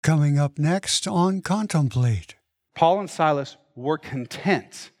Coming up next on Contemplate. Paul and Silas were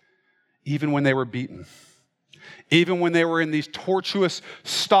content even when they were beaten. Even when they were in these tortuous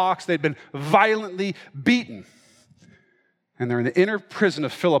stocks, they'd been violently beaten. And they're in the inner prison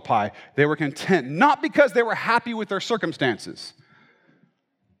of Philippi. They were content, not because they were happy with their circumstances,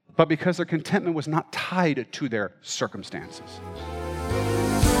 but because their contentment was not tied to their circumstances.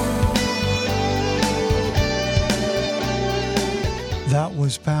 That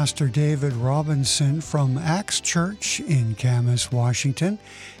was Pastor David Robinson from Axe Church in Camas, Washington,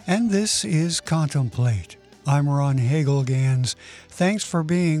 and this is Contemplate. I'm Ron Hagelgans. Thanks for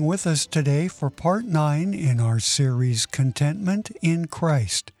being with us today for Part 9 in our series Contentment in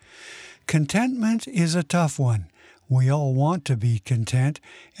Christ. Contentment is a tough one. We all want to be content,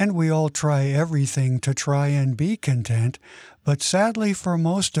 and we all try everything to try and be content, but sadly for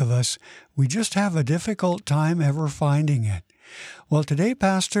most of us, we just have a difficult time ever finding it. Well, today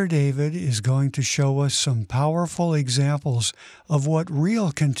Pastor David is going to show us some powerful examples of what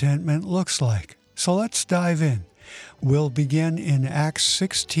real contentment looks like. So let's dive in. We'll begin in Acts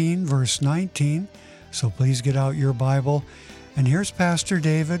 16, verse 19, so please get out your Bible. And here's Pastor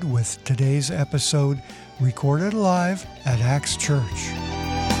David with today's episode, recorded live at Axe Church.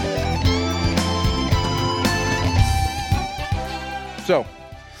 So,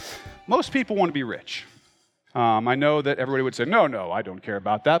 most people want to be rich. I know that everybody would say, no, I don't care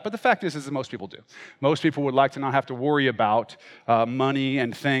about that. But the fact is that most people do. Most people would like to not have to worry about money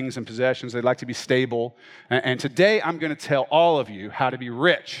and things and possessions. They'd like to be stable. And today I'm going to tell all of you how to be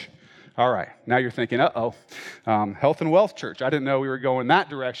rich. All right. Now you're thinking, Health and Wealth Church. I didn't know we were going that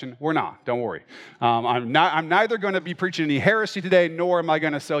direction. We're not. Don't worry. I'm neither going to be preaching any heresy today, nor am I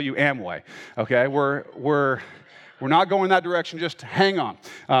going to sell you Amway. Okay? We're not going that direction. Just hang on.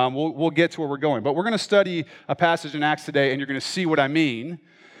 We'll get to where we're going. But we're going to study a passage in Acts today, and you're going to see what I mean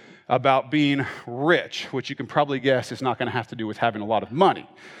about being rich, which you can probably guess is not going to have to do with having a lot of money.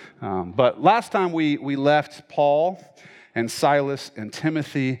 But last time we left Paul and Silas and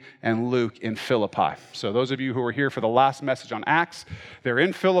Timothy and Luke in Philippi. So those of you who were here for the last message on Acts, they're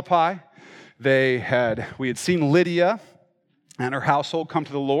in Philippi. We had seen Lydia and her household come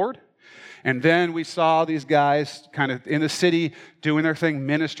to the Lord. And then we saw these guys kind of in the city doing their thing,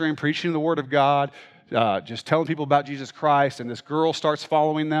 ministering, preaching the word of God, just telling people about Jesus Christ. And this girl starts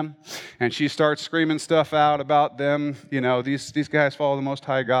following them, and she starts screaming stuff out about them. You know, these guys follow the Most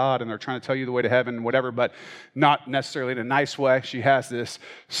High God, and they're trying to tell you the way to heaven, whatever, but not necessarily in a nice way. She has this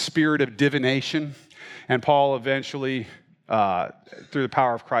spirit of divination. And Paul eventually, through the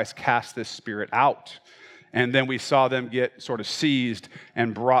power of Christ, cast this spirit out. And then we saw them get sort of seized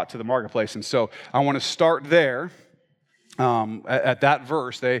and brought to the marketplace. And so I want to start there at that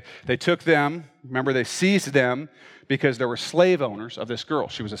verse. They took them, remember they seized them because there were slave owners of this girl.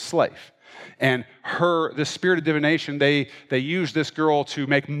 She was a slave. And this spirit of divination, they used this girl to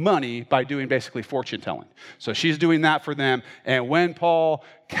make money by doing basically fortune telling. So she's doing that for them. And when Paul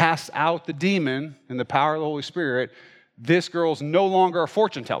casts out the demon in the power of the Holy Spirit, this girl's no longer a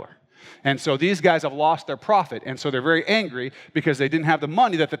fortune teller. And so these guys have lost their profit, and so they're very angry because they didn't have the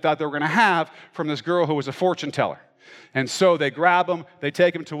money that they thought they were going to have from this girl who was a fortune teller. And so they grab them, they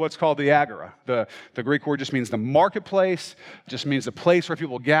take them to what's called the agora. The Greek word just means the marketplace, just means the place where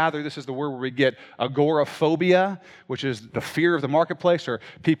people gather. This is the word where we get agoraphobia, which is the fear of the marketplace, or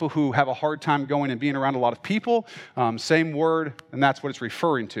people who have a hard time going and being around a lot of people. Same word, and that's what it's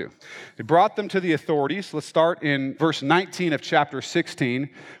referring to. They brought them to the authorities. Let's start in verse 19 of chapter 16,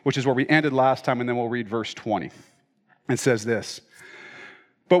 which is where we ended last time, and then we'll read verse 20. It says this: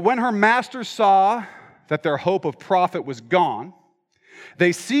 "But when her masters saw that their hope of profit was gone,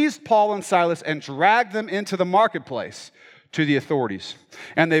 they seized Paul and Silas and dragged them into the marketplace to the authorities.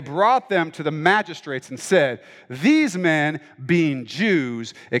 And they brought them to the magistrates and said, 'These men, being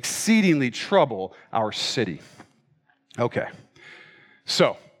Jews, exceedingly trouble our city.'" Okay,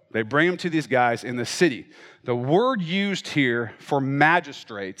 so they bring them to these guys in the city. The word used here for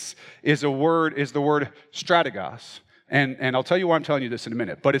magistrates is the word strategos. And I'll tell you why I'm telling you this in a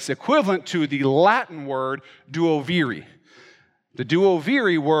minute. But it's equivalent to the Latin word duoviri. The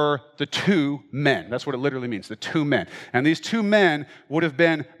duoviri were the two men. That's what it literally means, the two men. And these two men would have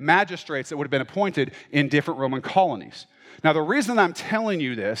been magistrates that would have been appointed in different Roman colonies. Now, the reason I'm telling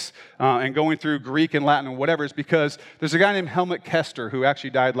you this and going through Greek and Latin and whatever is because there's a guy named Helmut Kester who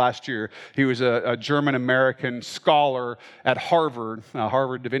actually died last year. He was a German-American scholar at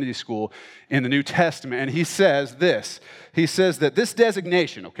Harvard Divinity School in the New Testament, and he says this. He says that this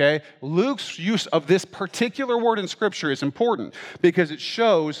designation, okay, Luke's use of this particular word in Scripture is important because it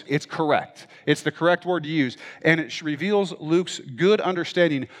shows it's correct. It's the correct word to use, and it reveals Luke's good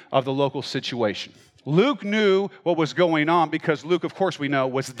understanding of the local situation. Luke knew what was going on because Luke, of course we know,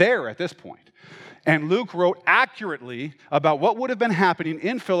 was there at this point. And Luke wrote accurately about what would have been happening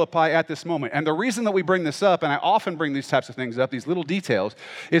in Philippi at this moment. And the reason that we bring this up, and I often bring these types of things up, these little details,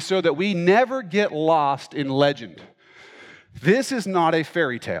 is so that we never get lost in legend. This is not a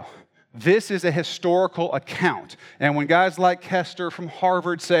fairy tale. This is a historical account. And when guys like Kester from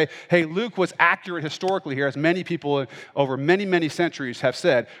Harvard say, hey, Luke was accurate historically here, as many people over many, many centuries have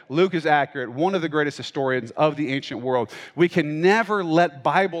said, Luke is accurate, one of the greatest historians of the ancient world. We can never let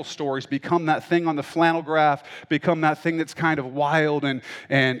Bible stories become that thing on the flannel graph, become that thing that's kind of wild and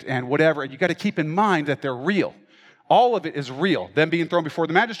whatever. And you got to keep in mind that they're real. All of it is real. Them being thrown before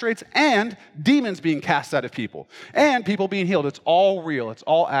the magistrates and demons being cast out of people and people being healed. It's all real. It's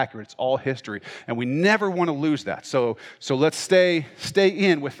all accurate. It's all history. And we never want to lose that. So let's stay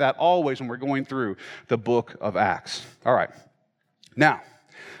in with that always when we're going through the book of Acts. All right. Now,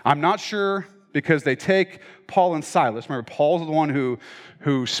 I'm not sure because they take Paul and Silas. Remember, Paul's the one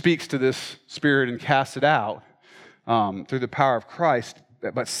who speaks to this spirit and casts it out through the power of Christ.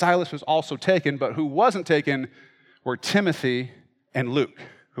 But Silas was also taken, but who wasn't taken were Timothy and Luke,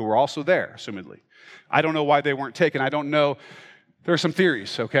 who were also there, assumedly. I don't know why they weren't taken. I don't know. There are some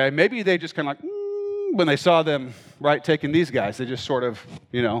theories, okay? Maybe they just kind of like, when they saw them, right, taking these guys, they just sort of,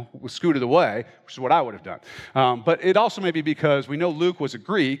 scooted away, which is what I would have done. But it also may be because we know Luke was a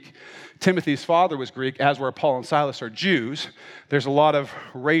Greek. Timothy's father was Greek, as were Paul and Silas are Jews. There's a lot of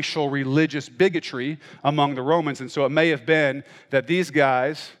racial, religious bigotry among the Romans, and so it may have been that these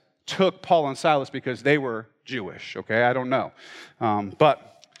guys took Paul and Silas because they were Jewish, okay? I don't know.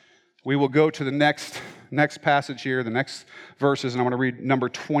 But we will go to the next passage here, the next verses, and I'm going to read number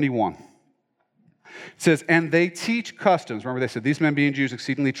 21. It says, and they teach customs. Remember, they said, these men being Jews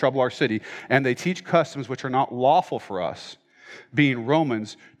exceedingly trouble our city, and they teach customs which are not lawful for us, being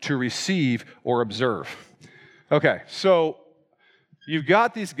Romans, to receive or observe. Okay, so you've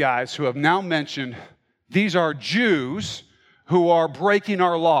got these guys who have now mentioned these are Jews who are breaking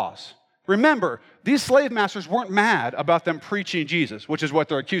our laws. Remember, these slave masters weren't mad about them preaching Jesus, which is what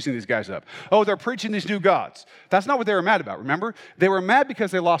they're accusing these guys of. Oh, they're preaching these new gods. That's not what they were mad about, remember? They were mad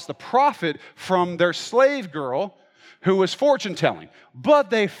because they lost the profit from their slave girl who was fortune-telling. But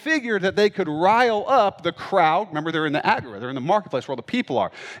they figured that they could rile up the crowd. Remember, they're in the agora. They're in the marketplace where all the people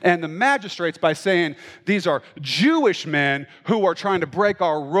are. And the magistrates by saying, these are Jewish men who are trying to break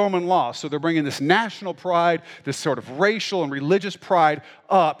our Roman laws. So they're bringing this national pride, this sort of racial and religious pride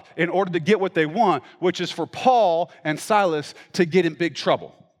up in order to get what they want, which is for Paul and Silas to get in big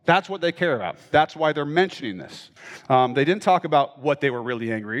trouble. That's what they care about. That's why they're mentioning this. They didn't talk about what they were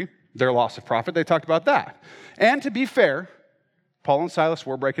really angry, their loss of profit. They talked about that. And to be fair, Paul and Silas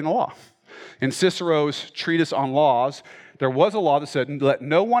were breaking the law. In Cicero's treatise on laws, there was a law that said, let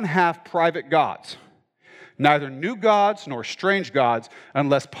no one have private gods, neither new gods nor strange gods,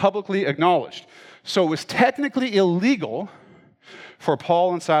 unless publicly acknowledged. So it was technically illegal for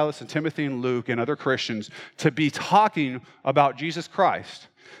Paul and Silas and Timothy and Luke and other Christians to be talking about Jesus Christ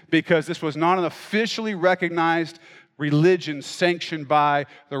because this was not an officially recognized religion sanctioned by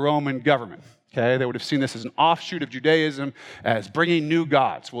the Roman government. Okay, they would have seen this as an offshoot of Judaism, as bringing new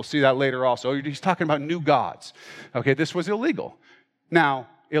gods. We'll see that later also. He's talking about new gods. Okay, this was illegal. Now,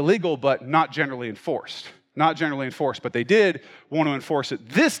 illegal, but not generally enforced. Not generally enforced, but they did want to enforce it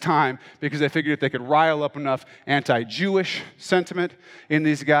this time because they figured if they could rile up enough anti-Jewish sentiment in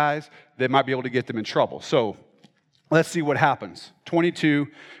these guys, they might be able to get them in trouble. So let's see what happens. 22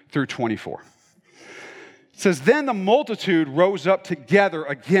 through 24. It says, then the multitude rose up together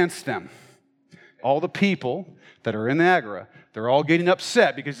against them. All the people that are in the agora, they're all getting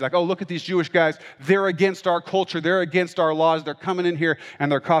upset because it's like, oh, look at these Jewish guys. They're against our culture. They're against our laws. They're coming in here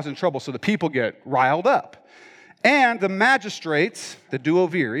and they're causing trouble. So the people get riled up. And the magistrates, the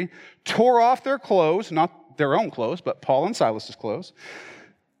duoviri, tore off their clothes, not their own clothes, but Paul and Silas's clothes,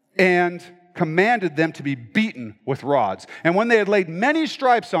 and commanded them to be beaten with rods. And when they had laid many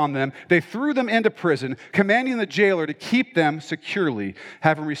stripes on them, they threw them into prison, commanding the jailer to keep them securely.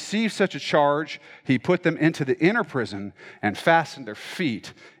 Having received such a charge, he put them into the inner prison and fastened their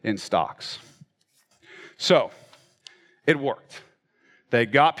feet in stocks. So, it worked. They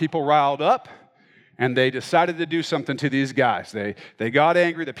got people riled up, and they decided to do something to these guys. They got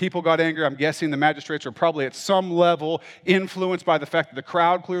angry. The people got angry. I'm guessing the magistrates were probably at some level influenced by the fact that the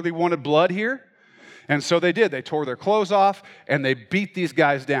crowd clearly wanted blood here. And so they did. They tore their clothes off, and they beat these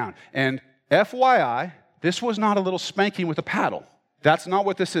guys down. And FYI, this was not a little spanking with a paddle. That's not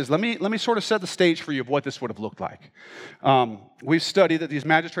what this is. Let me sort of set the stage for you of what this would have looked like. We've studied that these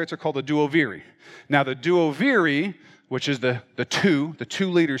magistrates are called the duoviri. Now, the duoviri, which is the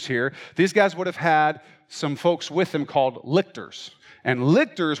two leaders here, these guys would have had some folks with them called lictors. And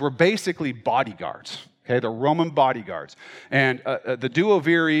lictors were basically bodyguards. Okay, the Roman bodyguards. And the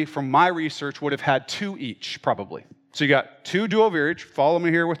duoviri, from my research, would have had 2 each, probably. So you got 2 duoviri, follow me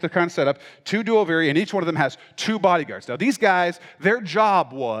here with the kind of setup, 2 duoviri, and each one of them has 2 bodyguards. Now these guys, their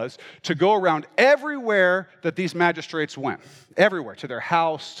job was to go around everywhere that these magistrates went. Everywhere, to their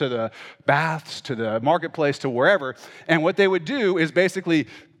house, to the baths, to the marketplace, to wherever. And what they would do is basically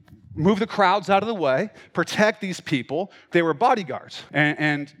move the crowds out of the way, protect these people. They were bodyguards.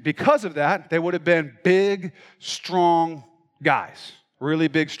 And because of that, they would have been big, strong guys, really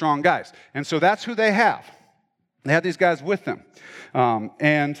big, strong guys. And so that's who they have. They had these guys with them.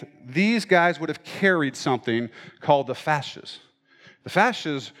 And these guys would have carried something called the fasces. The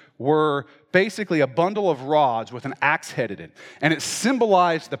fasces were basically a bundle of rods with an axe head in it. And it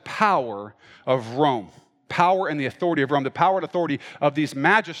symbolized the power of Rome. Power and the authority of Rome, the power and authority of these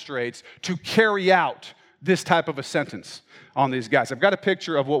magistrates to carry out this type of a sentence on these guys. I've got a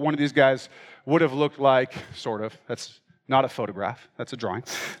picture of what one of these guys would have looked like, sort of. That's not a photograph, that's a drawing.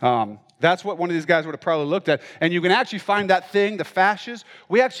 That's what one of these guys would have probably looked at. And you can actually find that thing, the fasces.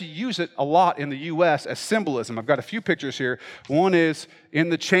 We actually use it a lot in the U.S. as symbolism. I've got a few pictures here. One is in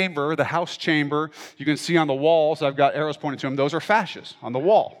the chamber, the house chamber. You can see on the walls, I've got arrows pointing to them. Those are fasces on the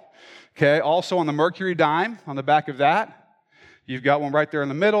wall. Okay, also on the Mercury dime, on the back of that, you've got one right there in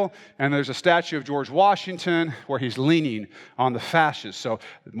the middle, and there's a statue of George Washington where he's leaning on the fasces. So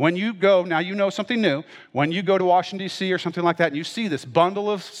when you go, now you know something new, when you go to Washington, D.C. or something like that, and you see this bundle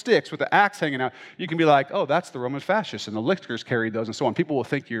of sticks with the axe hanging out, you can be like, oh, that's the Roman fascists, and the lictors carried those and so on. People will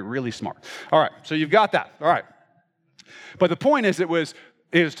think you're really smart. All right, so you've got that. All right. But the point is, it was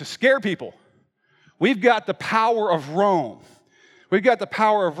to scare people. We've got the power of Rome. We've got the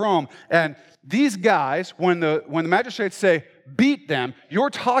power of Rome. And these guys, when the magistrates say, beat them, you're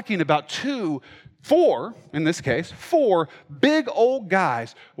talking about four big old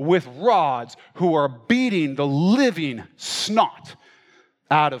guys with rods who are beating the living snot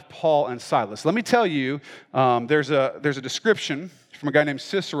out of Paul and Silas. Let me tell you, there's a description from a guy named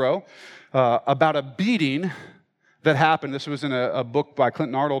Cicero about a beating that happened. This was in a book by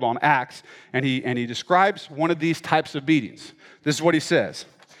Clinton Arnold on Acts, and he describes one of these types of beatings. This is what he says.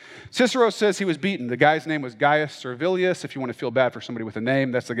 Cicero says he was beaten. The guy's name was Gaius Servilius. If you want to feel bad for somebody with a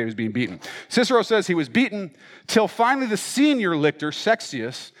name, that's the guy who's being beaten. Cicero says he was beaten till finally the senior lictor,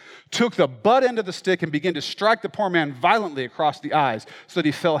 Sexius, took the butt end of the stick and began to strike the poor man violently across the eyes so that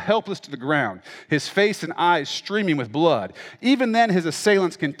he fell helpless to the ground, his face and eyes streaming with blood. Even then, his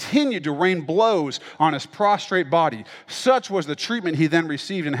assailants continued to rain blows on his prostrate body. Such was the treatment he then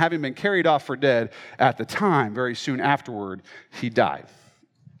received, and having been carried off for dead at the time, very soon afterward, he died.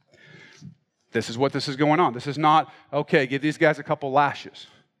 This is what this is going on. This is not, okay, give these guys a couple lashes.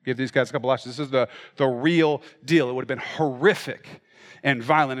 Give these guys a couple lashes. This is the real deal. It would have been horrific and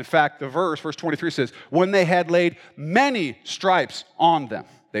violent. In fact, verse 23 says, when they had laid many stripes on them,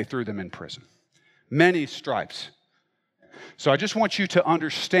 they threw them in prison. Many stripes. So I just want you to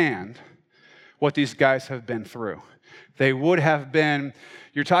understand what these guys have been through. They would have been,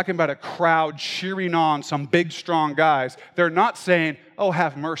 you're talking about a crowd cheering on some big, strong guys. They're not saying, oh,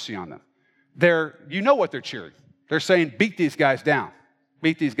 have mercy on them. You know what they're cheering. They're saying, beat these guys down.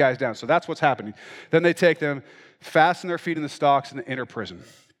 Beat these guys down. So that's what's happening. Then they take them, fasten their feet in the stocks in the inner prison.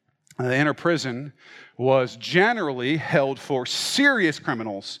 And the inner prison was generally held for serious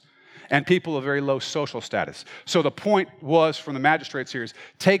criminals and people of very low social status. So the point was from the magistrates here is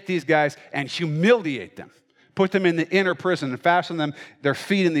take these guys and humiliate them. Put them in the inner prison and fasten their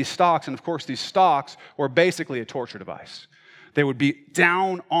feet in these stocks. And of course, these stocks were basically a torture device. They would be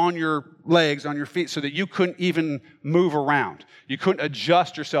down on your legs, on your feet, so that you couldn't even move around. You couldn't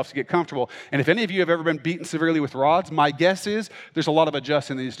adjust yourself to get comfortable. And if any of you have ever been beaten severely with rods, my guess is there's a lot of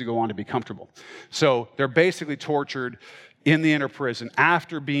adjusting that needs to go on to be comfortable. So they're basically tortured in the inner prison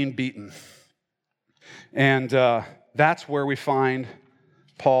after being beaten. And that's where we find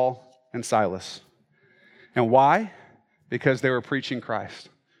Paul and Silas. And why? Because they were preaching Christ.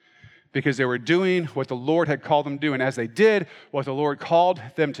 Because they were doing what the Lord had called them to do. And as they did what the Lord called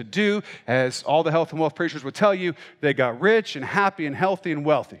them to do, as all the health and wealth preachers would tell you, they got rich and happy and healthy and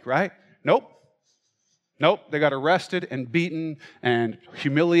wealthy, right? Nope. Nope, they got arrested and beaten and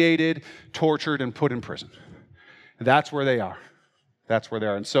humiliated, tortured, and put in prison. That's where they are. That's where they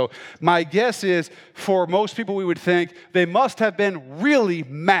are. And so my guess is for most people, we would think they must have been really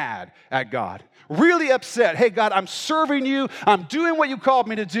mad at God, really upset. Hey, God, I'm serving you. I'm doing what you called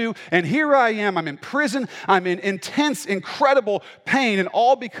me to do. And here I am. I'm in prison. I'm in intense, incredible pain. And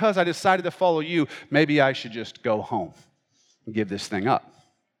all because I decided to follow you. Maybe I should just go home and give this thing up.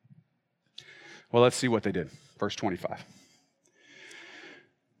 Well, let's see what they did. Verse 25.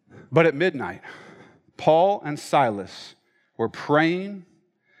 But at midnight, Paul and Silas were praying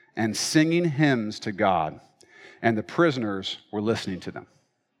and singing hymns to God, and the prisoners were listening to them.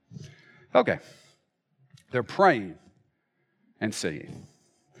 Okay, they're praying and singing.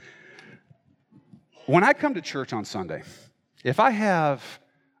 When I come to church on Sunday, if I have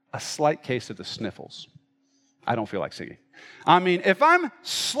a slight case of the sniffles, I don't feel like singing. I mean, if I'm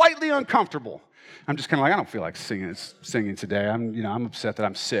slightly uncomfortable, I'm just kind of like, I don't feel like singing today. I'm upset that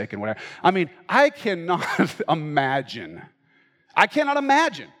I'm sick and whatever. I mean, I cannot imagine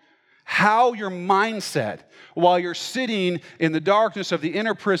how your mindset, while you're sitting in the darkness of the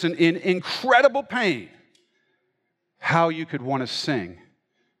inner prison in incredible pain, how you could want to sing,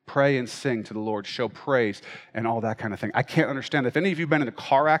 pray and sing to the Lord, show praise and all that kind of thing. I can't understand. If any of you have been in a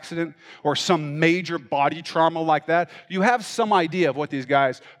car accident or some major body trauma like that, you have some idea of what these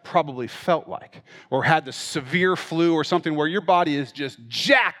guys probably felt like, or had the severe flu or something where your body is just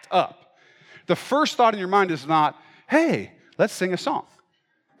jacked up. The first thought in your mind is not, hey, let's sing a song.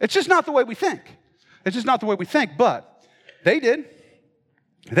 It's just not the way we think. It's just not the way we think, but they did.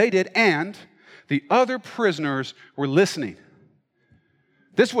 They did, and the other prisoners were listening.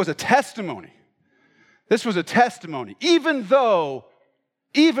 This was a testimony. This was a testimony. Even though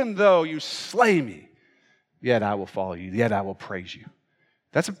you slay me, yet I will follow you, yet I will praise you.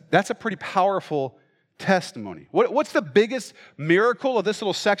 That's a pretty powerful testimony. What's the biggest miracle of this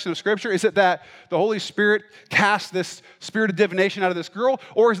little section of Scripture? Is it that the Holy Spirit cast this spirit of divination out of this girl?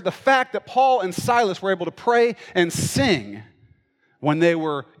 Or is it the fact that Paul and Silas were able to pray and sing when they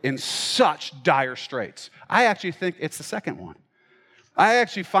were in such dire straits? I actually think it's the second one. I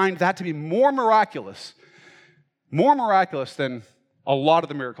actually find that to be more miraculous than a lot of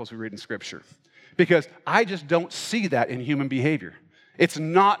the miracles we read in Scripture. Because I just don't see that in human behavior. It's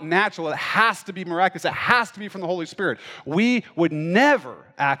not natural. It has to be miraculous. It has to be from the Holy Spirit. We would never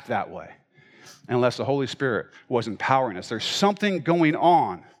act that way unless the Holy Spirit was empowering us. There's something going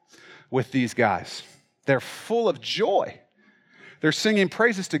on with these guys. They're full of joy. They're singing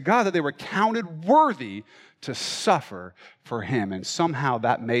praises to God that they were counted worthy to suffer for Him. And somehow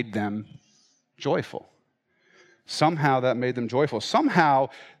that made them joyful. Somehow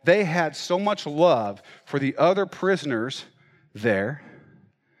they had so much love for the other prisoners there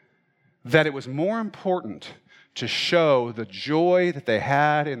that it was more important to show the joy that they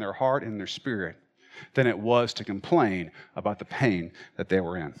had in their heart and their spirit than it was to complain about the pain that they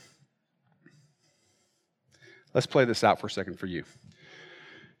were in. Let's play this out for a second for you.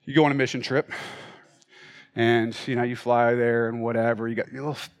 You go on a mission trip, and you fly there and whatever. You got your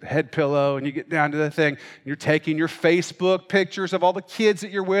little head pillow, and you get down to the thing. And you're taking your Facebook pictures of all the kids that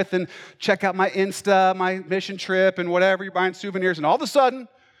you're with, and check out my Insta, my mission trip, and whatever. You're buying souvenirs, and all of a sudden,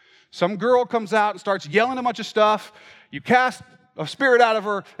 some girl comes out and starts yelling a bunch of stuff. You cast a spirit out of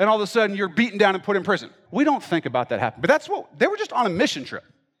her, and all of a sudden, you're beaten down and put in prison. We don't think about that happening, but they were just on a mission trip.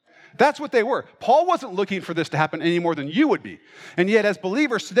 That's what they were. Paul wasn't looking for this to happen any more than you would be. And yet, as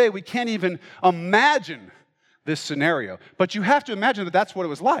believers today, we can't even imagine this scenario. But you have to imagine that that's what it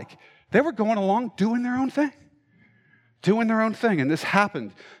was like. They were going along doing their own thing. And this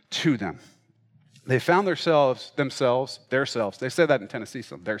happened to them. They found themselves. They say that in Tennessee,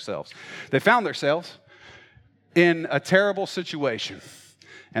 themselves. They found themselves in a terrible situation,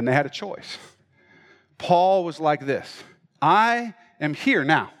 and they had a choice. Paul was like this: I am here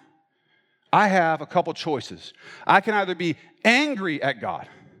now. I have a couple choices. I can either be angry at God,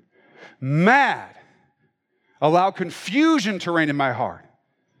 mad, allow confusion to reign in my heart,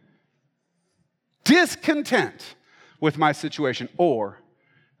 discontent with my situation, or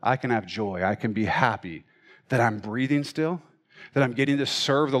I can have joy. I can be happy that I'm breathing still, that I'm getting to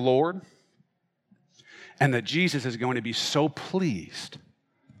serve the Lord, and that Jesus is going to be so pleased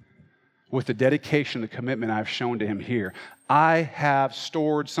with the dedication, the commitment I've shown to Him here. I have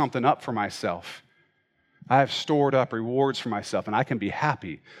stored something up for myself. I have stored up rewards for myself, and I can be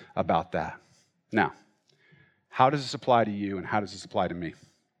happy about that. Now, how does this apply to you, and how does this apply to me?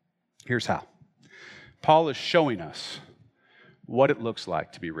 Here's how. Paul is showing us what it looks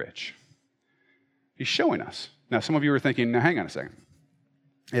like to be rich. He's showing us. Now, some of you are thinking, now hang on a second.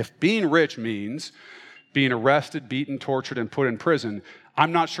 If being rich means being arrested, beaten, tortured, and put in prison,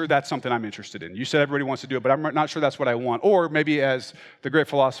 I'm not sure that's something I'm interested in. You said everybody wants to do it, but I'm not sure that's what I want. Or maybe as the great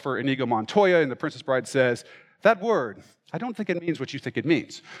philosopher Inigo Montoya in The Princess Bride says, that word, I don't think it means what you think it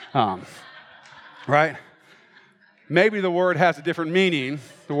means. Right? Maybe the word has a different meaning,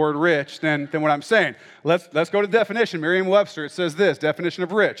 the word rich, than what I'm saying. Let's go to definition. Merriam-Webster, it says this, definition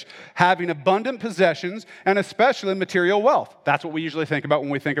of rich, having abundant possessions and especially material wealth. That's what we usually think about when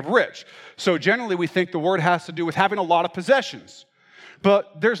we think of rich. So generally we think the word has to do with having a lot of possessions.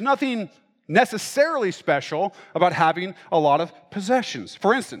 But there's nothing necessarily special about having a lot of possessions.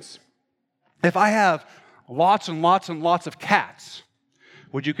 For instance, if I have lots and lots and lots of cats,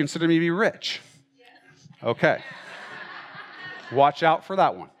 would you consider me to be rich? Okay. Watch out for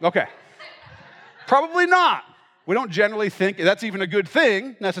that one. Okay. Probably not. We don't generally think that's even a good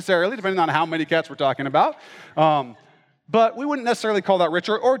thing, necessarily, depending on how many cats we're talking about. But we wouldn't necessarily call that rich.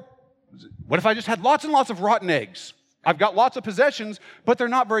 Or what if I just had lots and lots of rotten eggs? I've got lots of possessions, but they're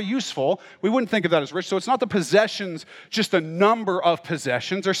not very useful. We wouldn't think of that as rich. So it's not the possessions, just the number of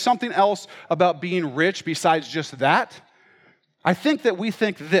possessions. There's something else about being rich besides just that. I think that we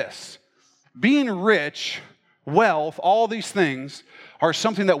think this. Being rich, wealth, all these things are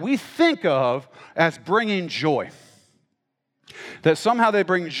something that we think of as bringing joy. That somehow they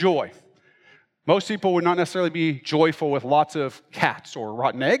bring joy. Most people would not necessarily be joyful with lots of cats or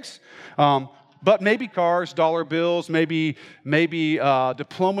rotten eggs, but maybe cars, dollar bills, maybe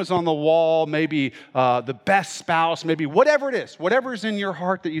diplomas on the wall, maybe the best spouse, maybe whatever it is, whatever is in your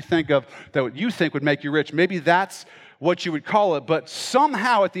heart that you think of that you think would make you rich, maybe that's what you would call it, but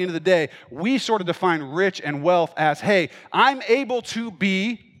somehow at the end of the day, we sort of define rich and wealth as, hey, I'm able to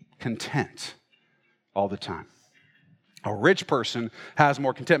be content all the time. A rich person has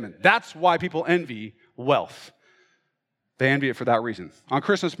more contentment. That's why people envy wealth. They envy it for that reason. On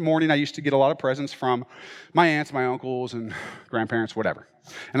Christmas morning, I used to get a lot of presents from my aunts, my uncles, and grandparents, whatever.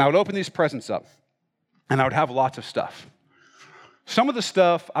 And I would open these presents up, and I would have lots of stuff. Some of the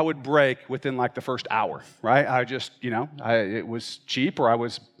stuff I would break within like the first hour, right? I just, it was cheap or I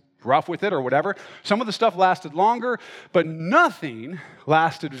was rough with it or whatever. Some of the stuff lasted longer, but nothing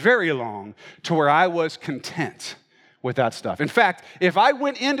lasted very long to where I was content with that stuff. In fact, if I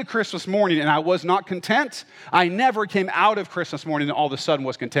went into Christmas morning and I was not content, I never came out of Christmas morning and all of a sudden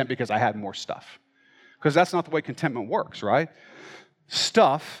was content because I had more stuff. Because that's not the way contentment works, right?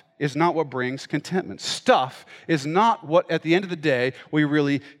 Stuff is not what brings contentment. Stuff is not what, at the end of the day, we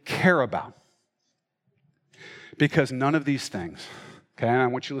really care about. Because none of these things, okay, and I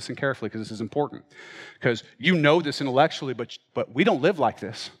want you to listen carefully because this is important. Because you know this intellectually, but we don't live like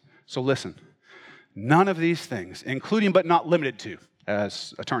this. So listen. None of these things, including but not limited to,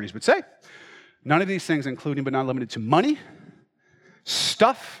 as attorneys would say, none of these things, including but not limited to money,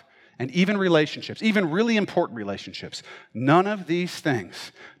 stuff, and even relationships, even really important relationships, none of these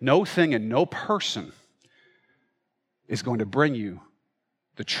things, no thing and no person is going to bring you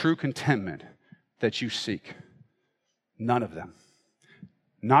the true contentment that you seek. None of them.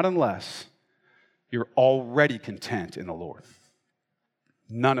 Not unless you're already content in the Lord.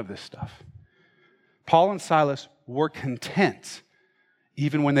 None of this stuff. Paul and Silas were content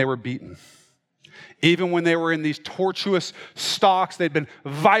even when they were beaten. Even when they were in these tortuous stocks, they'd been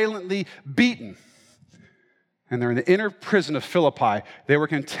violently beaten. And they're in the inner prison of Philippi. They were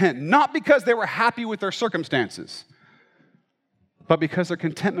content, not because they were happy with their circumstances, but because their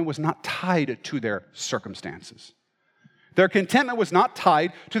contentment was not tied to their circumstances. Their contentment was not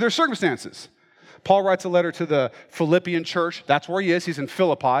tied to their circumstances. Paul writes a letter to the Philippian church. That's where he is. He's in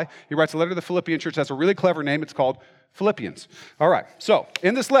Philippi. He writes a letter to the Philippian church. That's a really clever name. It's called Philippians. All right. So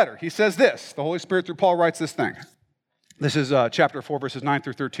in this letter, he says this. The Holy Spirit through Paul writes this thing. This is chapter 4, verses 9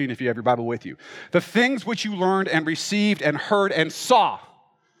 through 13, if you have your Bible with you. The things which you learned and received and heard and saw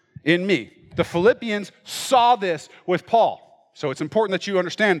in me. The Philippians saw this with Paul. So it's important that you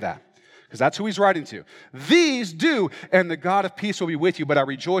understand that, because that's who he's writing to. These do, and the God of peace will be with you. But I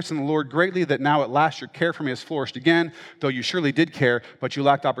rejoice in the Lord greatly that now at last your care for me has flourished again, though you surely did care, but you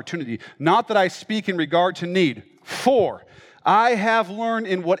lacked opportunity. Not that I speak in regard to need, for I have learned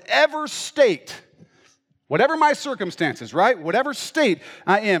in whatever state, whatever my circumstances, right? Whatever state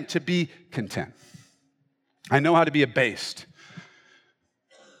I am, to be content. I know how to be abased,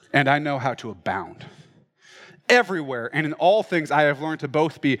 and I know how to abound. Everywhere and in all things I have learned to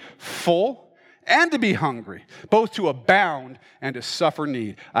both be full and to be hungry, both to abound and to suffer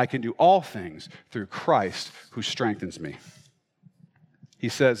need. I can do all things through Christ who strengthens me. He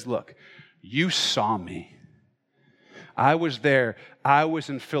says, look, you saw me. I was there. I was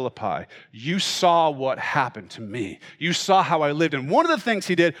in Philippi. You saw what happened to me. You saw how I lived. And one of the things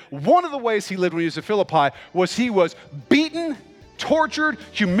he did, one of the ways he lived when he was in Philippi was he was beaten, tortured,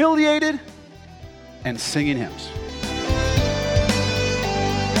 humiliated, and singing hymns.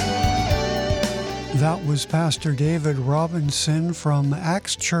 That was Pastor David Robinson from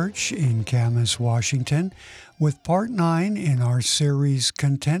Acts Church in Camas, Washington, with Part 9 in our series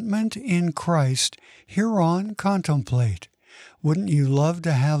Contentment in Christ here on Contemplate. Wouldn't you love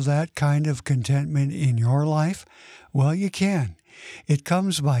to have that kind of contentment in your life? Well, you can. It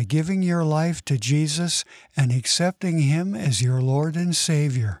comes by giving your life to Jesus and accepting Him as your Lord and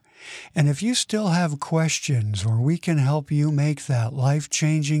Savior. And if you still have questions or we can help you make that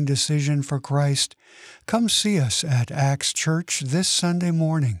life-changing decision for Christ, come see us at Acts Church this Sunday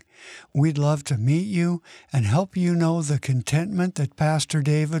morning. We'd love to meet you and help you know the contentment that Pastor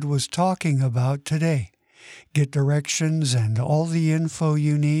David was talking about today. Get directions and all the info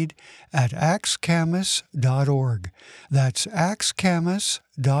you need at axcamus.org. That's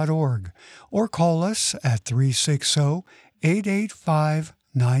axcamus.org. Or call us at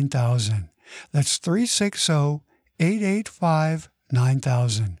 360-885-9000. That's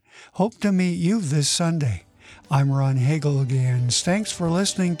 360-885-9000. Hope to meet you this Sunday. I'm Ron Hagel again. Thanks for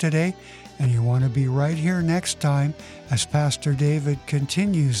listening today, and you want to be right here next time as Pastor David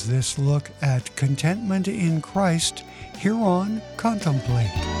continues this look at contentment in Christ here on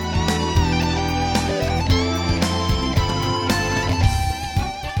Contemplate.